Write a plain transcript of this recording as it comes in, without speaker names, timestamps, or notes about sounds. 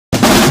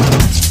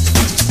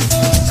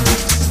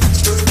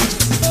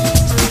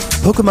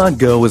Pokemon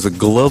Go is a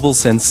global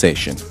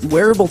sensation.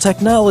 Wearable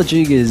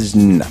technology is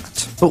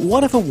not. But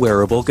what if a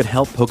wearable could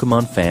help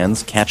Pokemon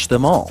fans catch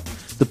them all?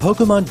 The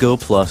Pokemon Go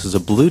Plus is a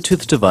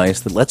Bluetooth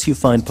device that lets you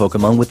find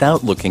Pokemon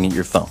without looking at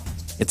your phone.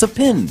 It's a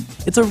pin.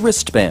 It's a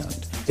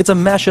wristband. It's a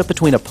mashup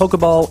between a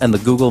Pokeball and the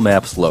Google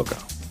Maps logo.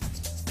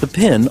 The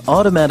pin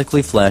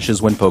automatically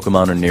flashes when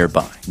Pokemon are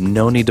nearby.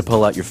 No need to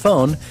pull out your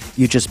phone.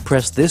 You just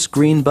press this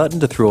green button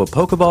to throw a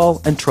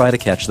Pokeball and try to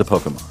catch the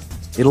Pokemon.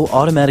 It'll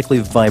automatically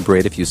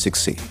vibrate if you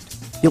succeed.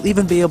 You'll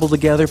even be able to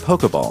gather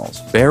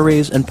Pokeballs,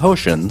 berries, and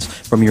potions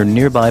from your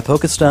nearby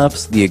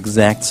Pokestops the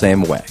exact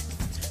same way.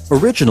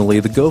 Originally,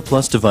 the Go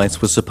Plus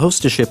device was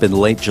supposed to ship in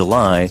late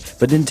July,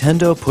 but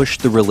Nintendo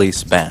pushed the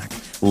release back,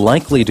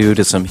 likely due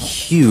to some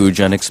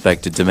huge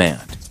unexpected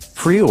demand.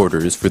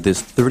 Pre-orders for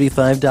this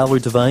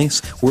 $35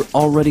 device were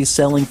already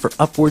selling for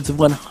upwards of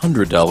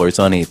 $100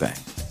 on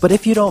eBay. But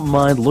if you don't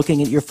mind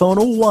looking at your phone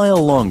a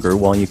while longer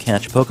while you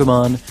catch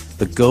Pokemon,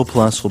 the Go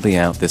Plus will be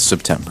out this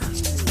September.